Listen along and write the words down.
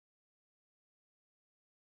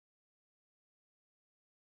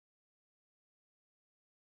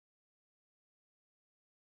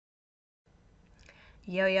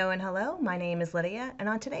Yo-yo and hello, my name is Lydia, and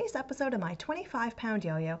on today's episode of my 25-pound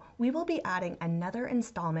yo-yo, we will be adding another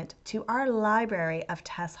installment to our library of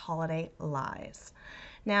Tess Holliday Lies.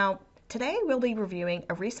 Now, today we'll be reviewing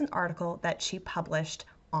a recent article that she published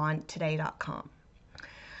on today.com.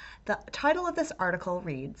 The title of this article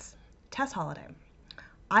reads, Tess Holliday,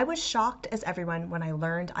 I was shocked as everyone when I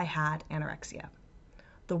learned I had anorexia.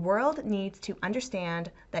 The world needs to understand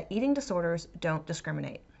that eating disorders don't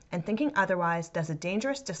discriminate, and thinking otherwise does a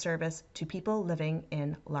dangerous disservice to people living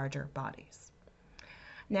in larger bodies.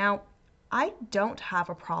 Now, I don't have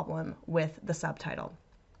a problem with the subtitle.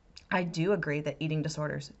 I do agree that eating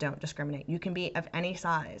disorders don't discriminate. You can be of any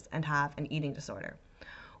size and have an eating disorder.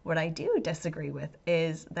 What I do disagree with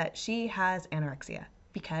is that she has anorexia,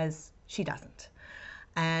 because she doesn't.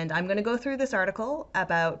 And I'm going to go through this article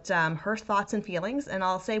about her thoughts and feelings, and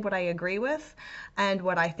I'll say what I agree with and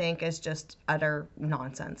what I think is just utter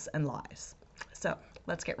nonsense and lies. So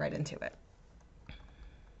let's get right into it.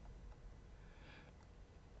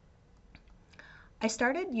 I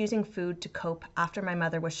started using food to cope after my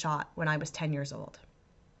mother was shot when I was 10 years old.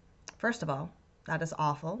 First of all, that is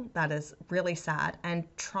awful. That is really sad. And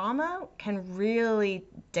trauma can really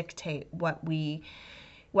dictate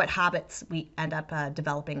what habits we end up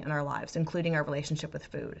developing in our lives, including our relationship with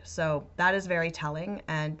food. So that is very telling,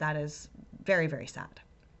 and that is very, very sad.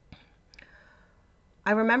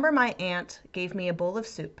 I remember my aunt gave me a bowl of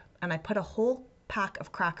soup, and I put a whole pack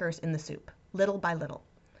of crackers in the soup, little by little.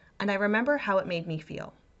 And I remember how it made me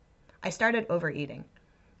feel. I started overeating.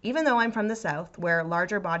 Even though I'm from the South, where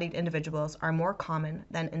larger-bodied individuals are more common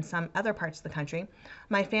than in some other parts of the country,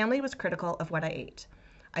 my family was critical of what I ate.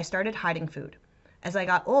 I started hiding food. As I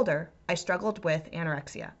got older, I struggled with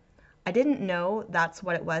anorexia. I didn't know that's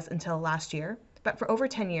what it was until last year, but for over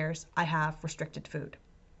 10 years, I have restricted food.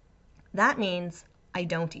 That means I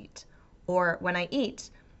don't eat, or when I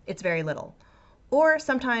eat, it's very little, or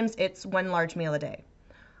sometimes it's one large meal a day.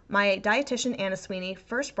 My dietitian, Anna Sweeney,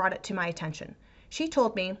 first brought it to my attention. She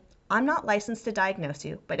told me, I'm not licensed to diagnose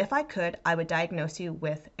you, but if I could, I would diagnose you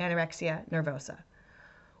with anorexia nervosa.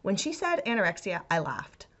 When she said anorexia, I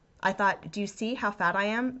laughed. I thought, do you see how fat I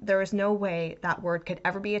am? There is no way that word could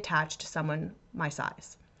ever be attached to someone my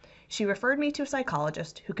size. She referred me to a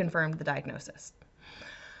psychologist who confirmed the diagnosis.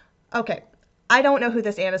 Okay, I don't know who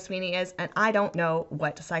this Anna Sweeney is, and I don't know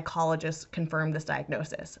what psychologist confirmed this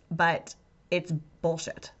diagnosis, but it's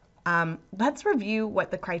bullshit. Let's review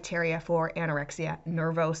what the criteria for anorexia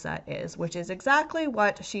nervosa is, which is exactly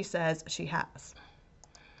what she says she has.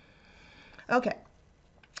 Okay.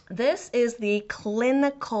 This is the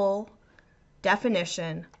clinical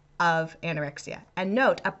definition of anorexia. And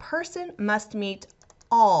note, a person must meet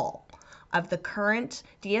all of the current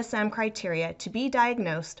DSM criteria to be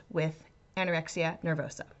diagnosed with anorexia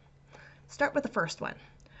nervosa. Start with the first one.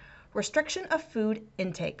 Restriction of food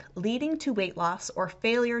intake leading to weight loss or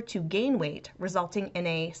failure to gain weight, resulting in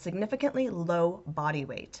a significantly low body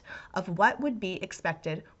weight of what would be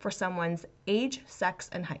expected for someone's age, sex,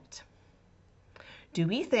 and height. Do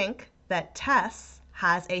we think that Tess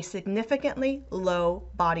has a significantly low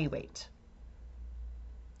body weight?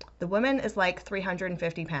 The woman is like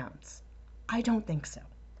 350 pounds. I don't think so.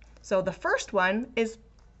 So the first one is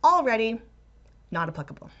already not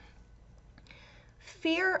applicable.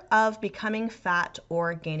 Fear of becoming fat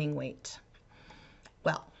or gaining weight.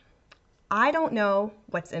 Well, I don't know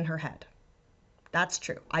what's in her head. That's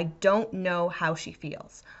true. I don't know how she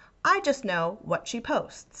feels. I just know what she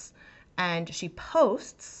posts. And she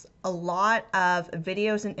posts a lot of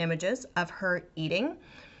videos and images of her eating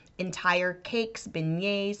entire cakes,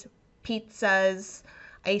 beignets, pizzas,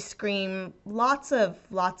 ice cream, lots of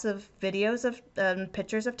videos of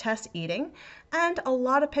pictures of Tess eating, and a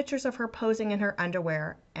lot of pictures of her posing in her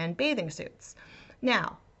underwear and bathing suits.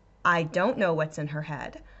 Now, I don't know what's in her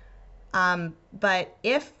head, but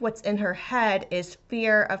if what's in her head is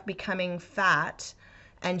fear of becoming fat,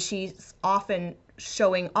 and she's often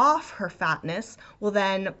showing off her fatness, well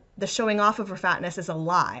then the showing off of her fatness is a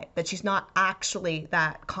lie, that she's not actually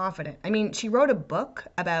that confident. I mean, she wrote a book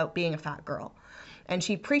about being a fat girl, and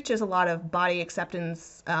she preaches a lot of body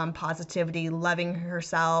acceptance, positivity, loving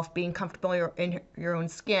herself, being comfortable in your own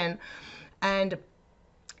skin. And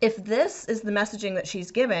if this is the messaging that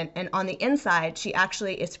she's given, and on the inside she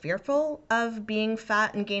actually is fearful of being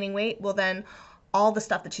fat and gaining weight, well then all the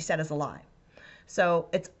stuff that she said is a lie. So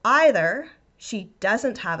it's either she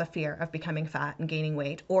doesn't have a fear of becoming fat and gaining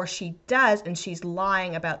weight, or she does and she's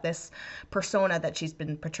lying about this persona that she's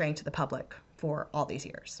been portraying to the public for all these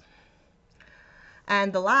years.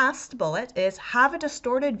 And the last bullet is have a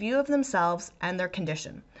distorted view of themselves and their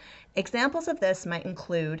condition. Examples of this might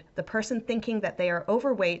include the person thinking that they are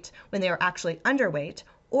overweight when they are actually underweight,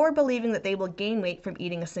 or believing that they will gain weight from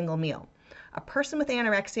eating a single meal. A person with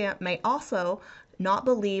anorexia may also not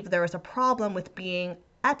believe there is a problem with being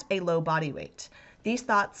at a low body weight. These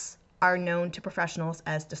thoughts are known to professionals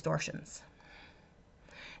as distortions.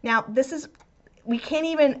 Now, we can't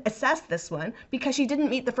even assess this one because she didn't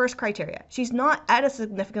meet the first criteria. She's not at a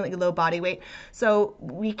significantly low body weight, so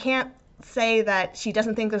we can't say that she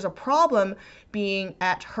doesn't think there's a problem being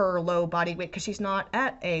at her low body weight because she's not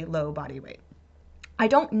at a low body weight. I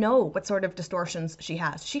don't know what sort of distortions she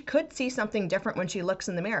has. She could see something different when she looks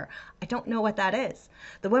in the mirror. I don't know what that is.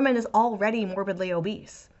 The woman is already morbidly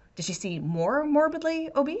obese. Does she see more morbidly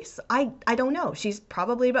obese? I don't know. She's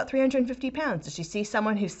probably about 350 pounds. Does she see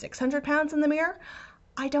someone who's 600 pounds in the mirror?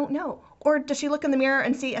 I don't know. Or does she look in the mirror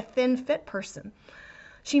and see a thin, fit person?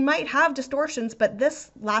 She might have distortions, but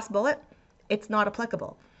this last bullet, it's not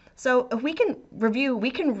applicable. So if we can review,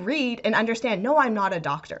 we can read and understand, no, I'm not a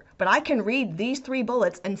doctor, but I can read these 3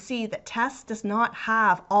 bullets and see that Tess does not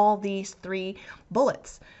have all these 3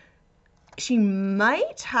 bullets. She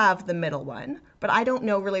might have the middle one, but I don't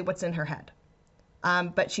know really what's in her head.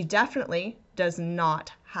 But she definitely does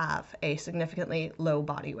not have a significantly low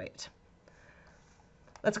body weight.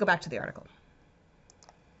 Let's go back to the article.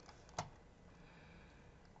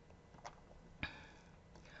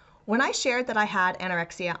 When I shared that I had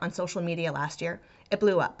anorexia on social media last year, it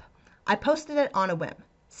blew up. I posted it on a whim,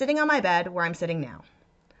 sitting on my bed where I'm sitting now.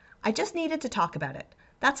 I just needed to talk about it.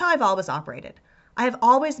 That's how I've always operated. I have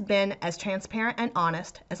always been as transparent and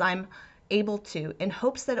honest as I'm able to in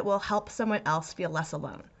hopes that it will help someone else feel less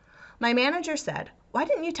alone. My manager said, "Why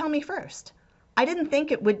didn't you tell me first?" I didn't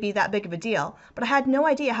think it would be that big of a deal, but I had no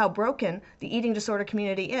idea how broken the eating disorder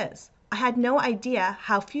community is. I had no idea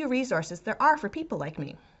how few resources there are for people like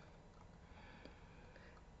me.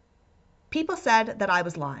 People said that I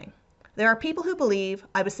was lying. There are people who believe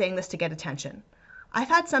I was saying this to get attention. I've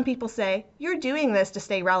had some people say, "You're doing this to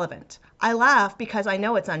stay relevant." I laugh because I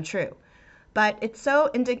know it's untrue. But it's so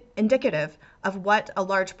indicative of what a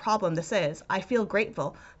large problem this is. I feel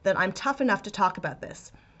grateful that I'm tough enough to talk about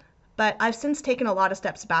this. But I've since taken a lot of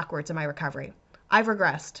steps backwards in my recovery. I've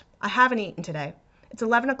regressed. I haven't eaten today. It's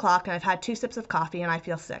 11 o'clock and I've had 2 sips of coffee and I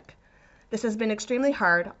feel sick. This has been extremely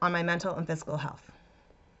hard on my mental and physical health.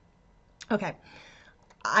 Okay.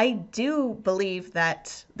 I do believe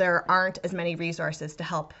that there aren't as many resources to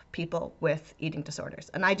help people with eating disorders.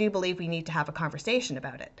 And I do believe we need to have a conversation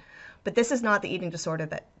about it. But this is not the eating disorder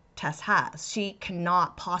that Tess has. She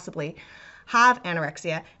cannot possibly have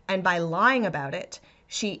anorexia. And by lying about it,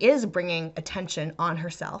 she is bringing attention on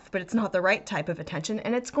herself, but it's not the right type of attention.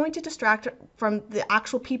 And it's going to distract from the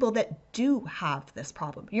actual people that do have this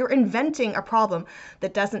problem. You're inventing a problem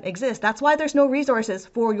that doesn't exist. That's why there's no resources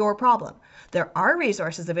for your problem. There are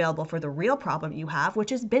resources available for the real problem you have,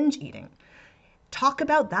 which is binge eating. Talk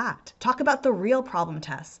about that. Talk about the real problem,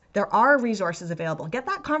 Tess. There are resources available. Get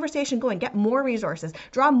that conversation going. Get more resources.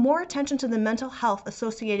 Draw more attention to the mental health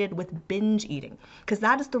associated with binge eating, because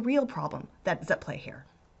that is the real problem that is at play here.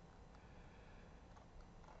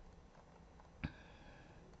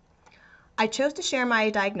 I chose to share my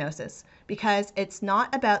diagnosis because it's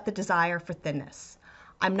not about the desire for thinness.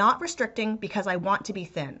 I'm not restricting because I want to be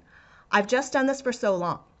thin. I've just done this for so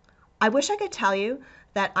long. I wish I could tell you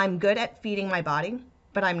that I'm good at feeding my body,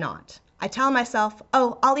 but I'm not. I tell myself,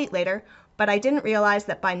 oh, I'll eat later, but I didn't realize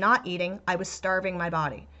that by not eating, I was starving my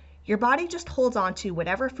body. Your body just holds on to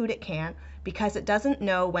whatever food it can because it doesn't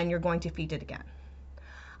know when you're going to feed it again.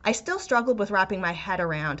 I still struggled with wrapping my head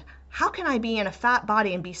around, how can I be in a fat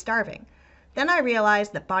body and be starving? Then I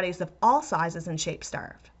realized that bodies of all sizes and shapes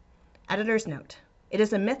starve. Editor's note. It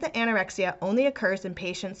is a myth that anorexia only occurs in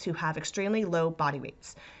patients who have extremely low body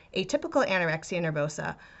weights. Atypical anorexia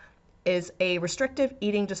nervosa is a restrictive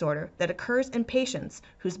eating disorder that occurs in patients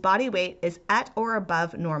whose body weight is at or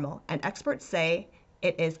above normal, and experts say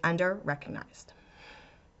it is under-recognized.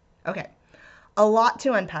 Okay, a lot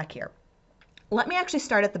to unpack here. Let me actually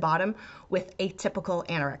start at the bottom with atypical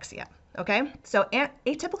anorexia. Okay, so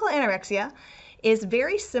atypical anorexia is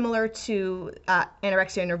very similar to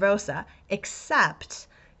anorexia nervosa, except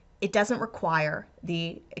it doesn't require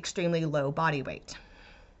the extremely low body weight.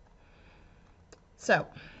 So,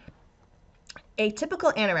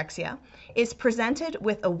 atypical anorexia is presented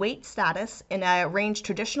with a weight status in a range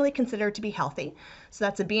traditionally considered to be healthy. So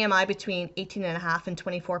that's a BMI between 18.5 and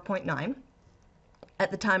 24.9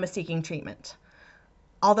 at the time of seeking treatment.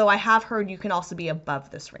 Although I have heard you can also be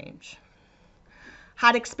above this range.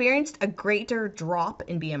 Had experienced a greater drop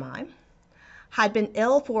in BMI. had been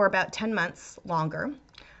ill for about 10 months longer,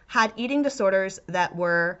 had eating disorders that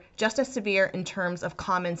were just as severe in terms of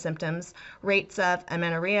common symptoms, rates of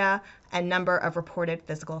amenorrhea, and number of reported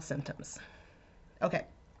physical symptoms. Okay,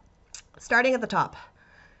 starting at the top.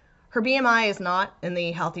 Her BMI is not in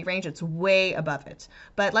the healthy range, it's way above it.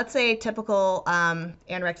 But let's say typical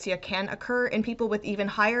anorexia can occur in people with even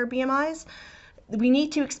higher BMIs. We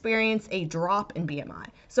need to experience a drop in BMI.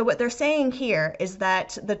 So what they're saying here is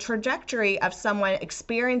that the trajectory of someone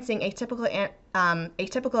experiencing atypical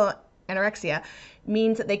anorexia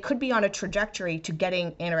means that they could be on a trajectory to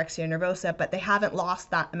getting anorexia nervosa, but they haven't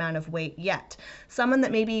lost that amount of weight yet. Someone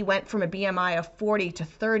that maybe went from a BMI of 40 to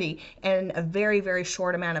 30 in a very, very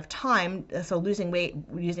short amount of time, so losing weight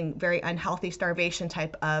using very unhealthy starvation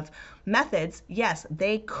type of methods, yes,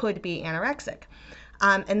 they could be anorexic.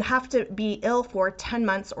 And have to be ill for 10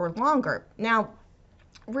 months or longer. Now,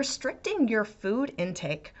 restricting your food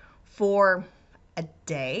intake for a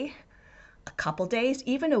day, a couple days,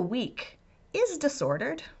 even a week is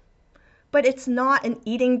disordered, but it's not an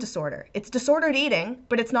eating disorder. It's disordered eating,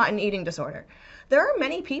 but it's not an eating disorder. There are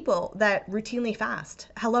many people that routinely fast.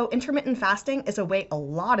 Hello, intermittent fasting is a way a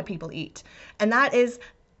lot of people eat, and that is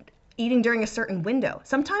eating during a certain window.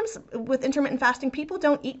 Sometimes with intermittent fasting, people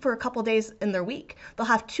don't eat for a couple days in their week. They'll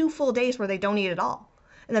have 2 full days where they don't eat at all.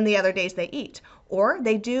 And then the other days they eat. Or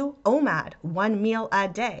they do OMAD, 1 meal a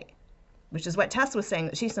day, which is what Tess was saying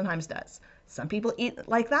that she sometimes does. Some people eat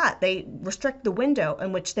like that. They restrict the window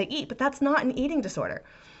in which they eat, but that's not an eating disorder.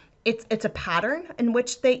 It's a pattern in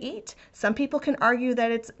which they eat. Some people can argue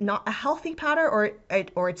that it's not a healthy pattern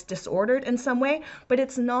or it's disordered in some way, but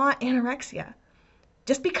it's not anorexia.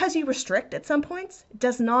 Just because you restrict at some points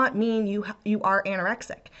does not mean you are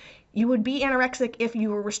anorexic. You would be anorexic if you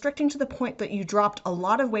were restricting to the point that you dropped a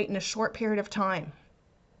lot of weight in a short period of time.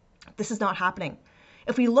 This is not happening.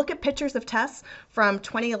 If we look at pictures of Tess from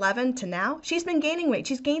 2011 to now, she's been gaining weight.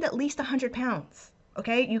 She's gained at least 100 pounds.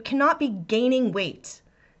 Okay? You cannot be gaining weight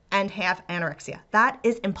and have anorexia. That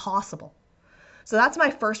is impossible. So that's my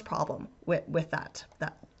first problem with that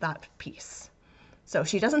piece. So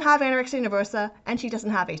she doesn't have anorexia nervosa, and she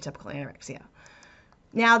doesn't have atypical anorexia.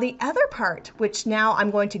 Now, the other part, which now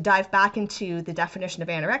I'm going to dive back into the definition of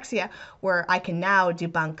anorexia, where I can now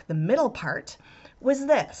debunk the middle part, was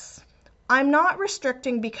this. I'm not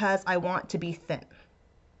restricting because I want to be thin.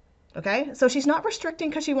 Okay? So she's not restricting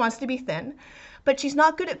because she wants to be thin, but she's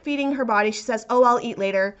not good at feeding her body. She says, oh, I'll eat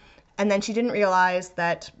later, and then she didn't realize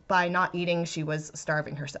that by not eating, she was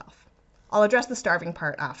starving herself. I'll address the starving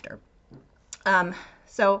part after.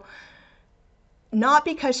 So not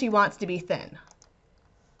because she wants to be thin.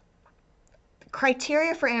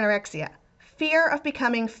 Criteria for anorexia: fear of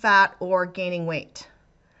becoming fat or gaining weight.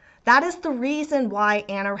 That is the reason why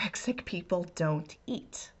anorexic people don't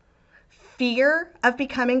eat. Fear of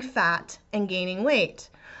becoming fat and gaining weight.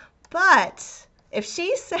 But if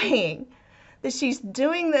she's saying that she's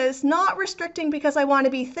doing this not restricting because I want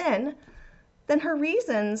to be thin, then her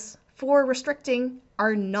reasons for restricting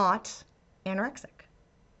are not anorexic.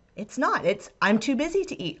 It's not. It's I'm too busy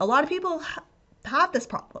to eat. A lot of people have this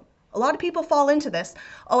problem. A lot of people fall into this.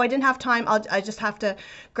 Oh, I didn't have time. I just have to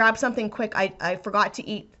grab something quick. I forgot to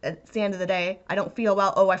eat at the end of the day. I don't feel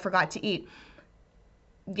well. Oh, I forgot to eat.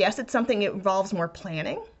 Yes, it's something that involves more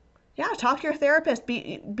planning. Yeah, talk to your therapist.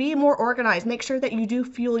 Be more organized. Make sure that you do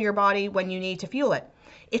fuel your body when you need to fuel it.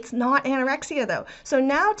 It's not anorexia though. So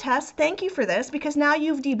now, Tess, thank you for this, because now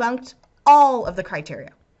you've debunked all of the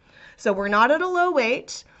criteria. So we're not at a low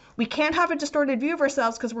weight. We can't have a distorted view of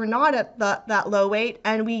ourselves because we're not at that low weight,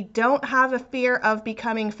 and we don't have a fear of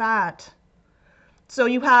becoming fat. So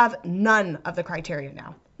you have none of the criteria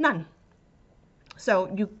now. None.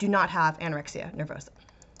 So you do not have anorexia nervosa.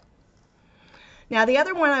 Now, the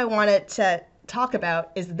other one I wanted to talk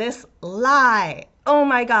about is this lie. Oh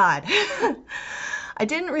my God. I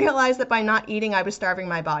didn't realize that by not eating, I was starving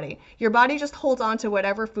my body. Your body just holds on to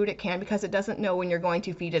whatever food it can because it doesn't know when you're going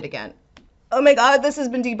to feed it again. Oh my God, this has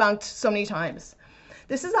been debunked so many times.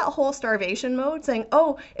 This is that whole starvation mode saying,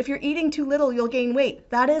 oh, if you're eating too little, you'll gain weight.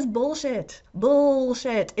 That is bullshit.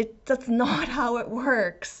 Bullshit. That's not how it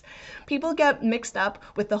works. People get mixed up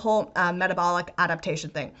with the whole metabolic adaptation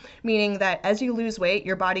thing, meaning that as you lose weight,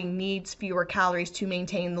 your body needs fewer calories to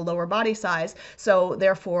maintain the lower body size. So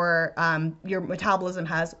therefore, your metabolism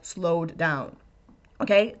has slowed down.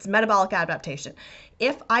 Okay, it's metabolic adaptation.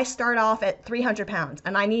 If I start off at 300 pounds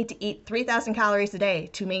and I need to eat 3,000 calories a day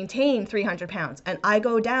to maintain 300 pounds, and I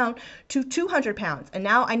go down to 200 pounds and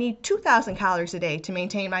now I need 2,000 calories a day to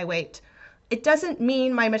maintain my weight, it doesn't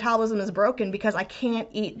mean my metabolism is broken because I can't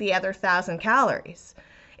eat the other 1,000 calories.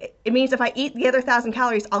 It means if I eat the other 1,000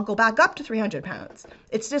 calories, I'll go back up to 300 pounds.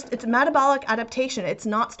 It's metabolic adaptation. It's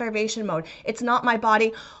not starvation mode. It's not my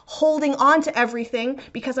body holding on to everything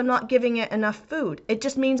because I'm not giving it enough food. It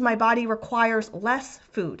just means my body requires less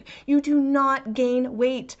food. You do not gain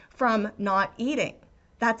weight from not eating.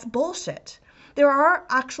 That's bullshit. There are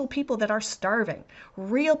actual people that are starving,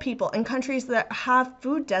 real people in countries that have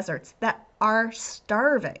food deserts that are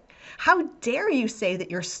starving. How dare you say that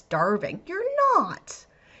you're starving? You're not.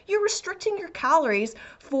 You're restricting your calories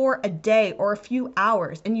for a day or a few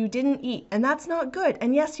hours and you didn't eat, and that's not good.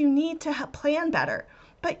 And yes, you need to plan better,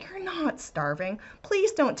 but you're not starving.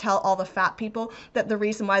 Please don't tell all the fat people that the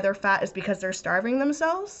reason why they're fat is because they're starving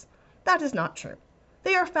themselves. That is not true.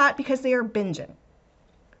 They are fat because they are binging.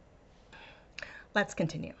 Let's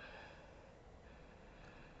continue.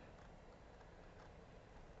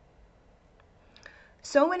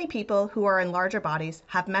 So many people who are in larger bodies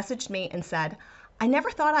have messaged me and said, I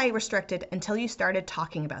never thought I restricted until you started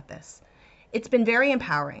talking about this. It's been very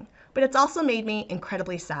empowering, but it's also made me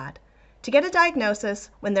incredibly sad. To get a diagnosis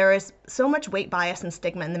when there is so much weight bias and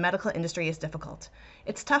stigma in the medical industry is difficult.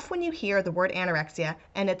 It's tough when you hear the word anorexia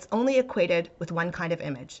and it's only equated with one kind of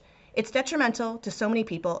image. It's detrimental to so many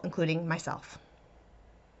people, including myself.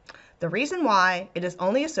 The reason why it is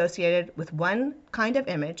only associated with one kind of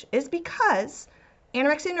image is because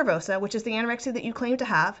anorexia nervosa, which is the anorexia that you claim to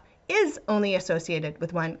have, is only associated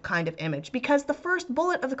with one kind of image because the first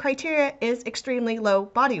bullet of the criteria is extremely low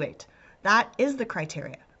body weight. That is the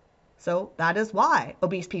criteria. So that is why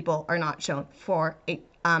obese people are not shown for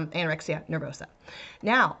anorexia nervosa.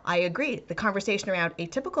 Now, I agree, the conversation around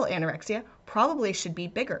atypical anorexia probably should be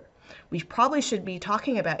bigger. We probably should be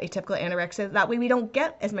talking about atypical anorexia. That way we don't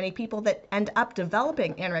get as many people that end up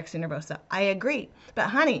developing anorexia nervosa. I agree. But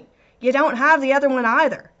honey, you don't have the other one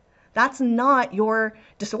either. That's not your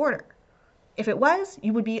disorder. If it was,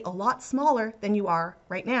 you would be a lot smaller than you are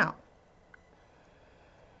right now.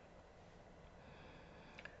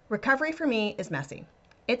 Recovery for me is messy.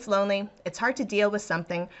 It's lonely. It's hard to deal with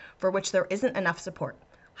something for which there isn't enough support.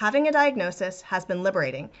 Having a diagnosis has been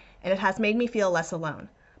liberating, and it has made me feel less alone.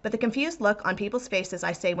 But the confused look on people's faces when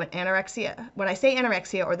I say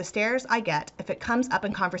anorexia, or the stares I get if it comes up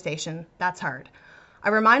in conversation, that's hard. I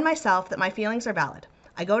remind myself that my feelings are valid.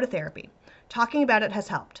 I go to therapy. Talking about it has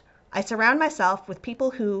helped. I surround myself with people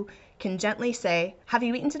who can gently say, have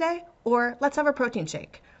you eaten today? Or let's have a protein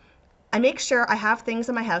shake. I make sure I have things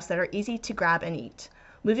in my house that are easy to grab and eat.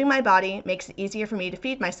 Moving my body makes it easier for me to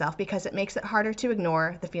feed myself because it makes it harder to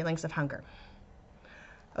ignore the feelings of hunger.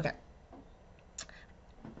 Okay.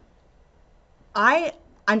 I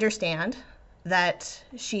understand that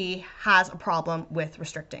she has a problem with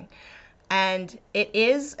restricting, and it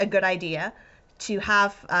is a good idea to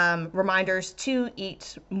have reminders to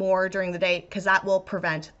eat more during the day because that will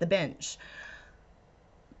prevent the binge.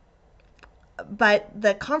 But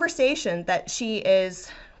the conversation that she is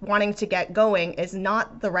wanting to get going is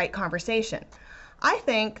not the right conversation. I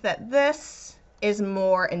think that this is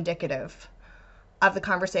more indicative of the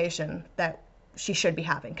conversation that she should be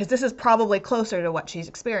having, because this is probably closer to what she's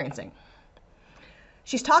experiencing.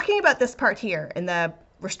 She's talking about this part here in the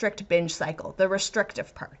restrict binge cycle, the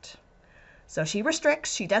restrictive part. So she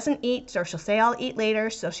restricts, she doesn't eat, or she'll say I'll eat later,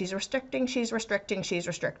 so she's restricting.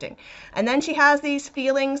 And then she has these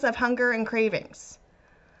feelings of hunger and cravings.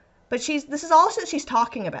 But this is all that she's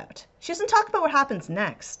talking about. She doesn't talk about what happens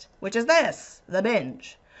next, which is this, the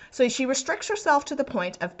binge. So she restricts herself to the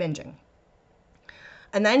point of binging.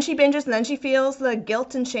 And then she binges, and then she feels the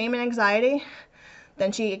guilt and shame and anxiety.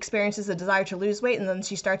 Then she experiences a desire to lose weight, and then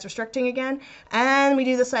she starts restricting again. And we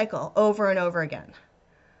do the cycle over and over again.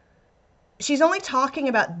 She's only talking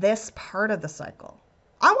about this part of the cycle.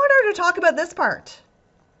 I want her to talk about this part.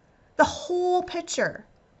 The whole picture.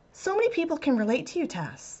 So many people can relate to you,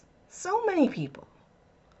 Tess. So many people.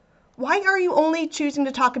 Why are you only choosing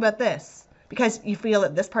to talk about this? Because you feel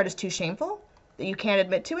that this part is too shameful? That you can't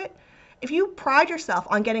admit to it? If you pride yourself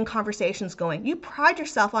on getting conversations going, you pride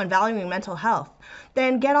yourself on valuing mental health,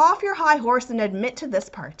 then get off your high horse and admit to this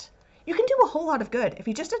part. You can do a whole lot of good if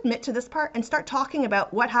you just admit to this part and start talking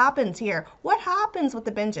about what happens here. What happens with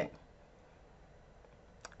the binging?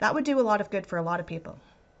 That would do a lot of good for a lot of people.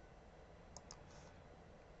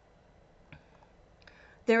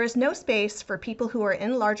 There is no space for people who are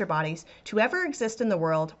in larger bodies to ever exist in the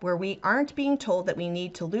world where we aren't being told that we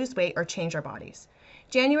need to lose weight or change our bodies.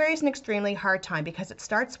 January is an extremely hard time because it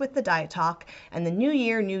starts with the diet talk and the new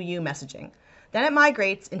year, new you messaging. Then it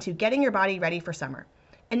migrates into getting your body ready for summer.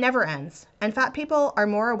 It never ends, and fat people are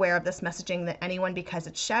more aware of this messaging than anyone because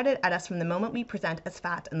it's shouted at us from the moment we present as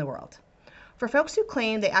fat in the world. For folks who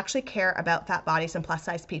claim they actually care about fat bodies and plus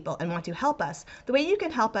size people and want to help us, the way you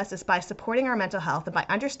can help us is by supporting our mental health and by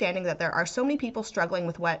understanding that there are so many people struggling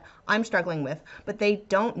with what I'm struggling with, but they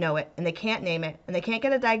don't know it and they can't name it and they can't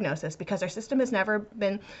get a diagnosis because our system has never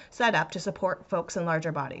been set up to support folks in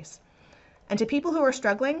larger bodies. And to people who are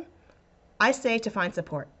struggling, I say to find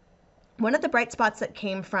support. One of the bright spots that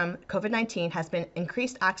came from COVID-19 has been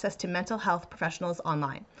increased access to mental health professionals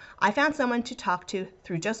online. I found someone to talk to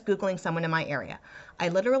through just Googling someone in my area. I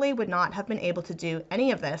literally would not have been able to do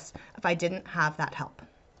any of this if I didn't have that help.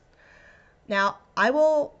 Now, I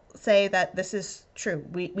will say that this is true.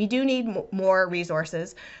 We do need more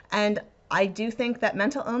resources, and I do think that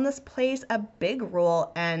mental illness plays a big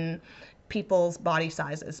role in people's body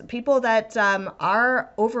sizes. People that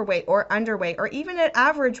are overweight or underweight or even at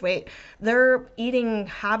average weight, their eating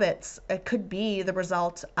habits could be the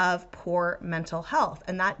result of poor mental health,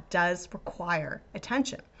 and that does require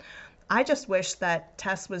attention. I just wish that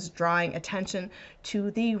Tess was drawing attention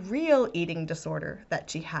to the real eating disorder that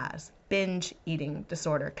she has, binge eating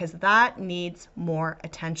disorder, because that needs more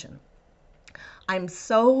attention. I'm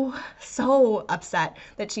so upset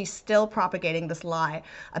that she's still propagating this lie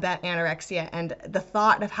about anorexia and the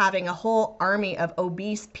thought of having a whole army of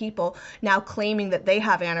obese people now claiming that they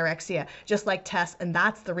have anorexia, just like Tess, and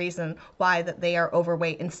that's the reason why that they are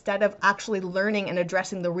overweight, instead of actually learning and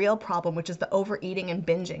addressing the real problem, which is the overeating and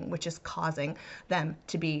binging, which is causing them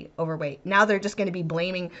to be overweight. Now they're just going to be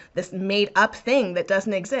blaming this made up thing that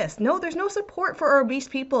doesn't exist. No, there's no support for obese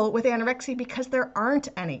people with anorexia because there aren't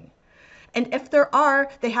any. And if there are,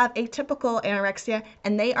 they have atypical anorexia,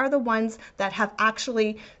 and they are the ones that have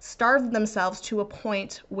actually starved themselves to a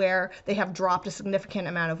point where they have dropped a significant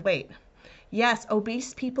amount of weight. Yes,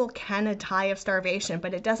 obese people can die of starvation,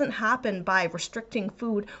 but it doesn't happen by restricting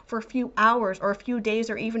food for a few hours or a few days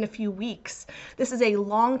or even a few weeks. This is a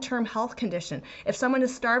long-term health condition. If someone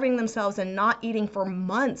is starving themselves and not eating for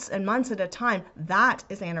months and months at a time, that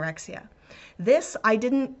is anorexia. This, I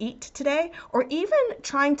didn't eat today, or even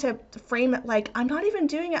trying to frame it like, I'm not even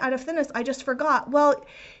doing it out of thinness, I just forgot. Well,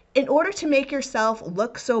 in order to make yourself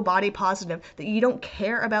look so body positive that you don't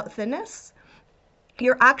care about thinness,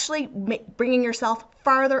 you're actually bringing yourself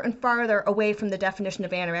farther and farther away from the definition of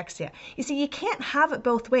anorexia. You see, you can't have it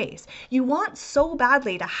both ways. You want so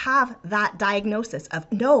badly to have that diagnosis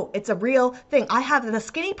of, no, it's a real thing. I have the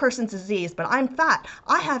skinny person's disease, but I'm fat.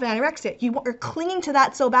 I have anorexia. You're clinging to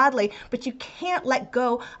that so badly, but you can't let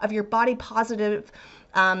go of your body positive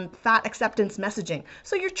fat acceptance messaging.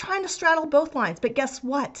 So you're trying to straddle both lines, but guess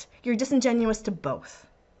what? You're disingenuous to both.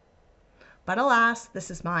 But alas, this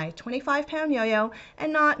is my 25-pound yo-yo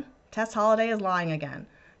and not Tess Holliday is lying again.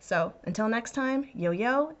 So until next time,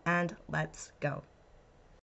 yo-yo and let's go.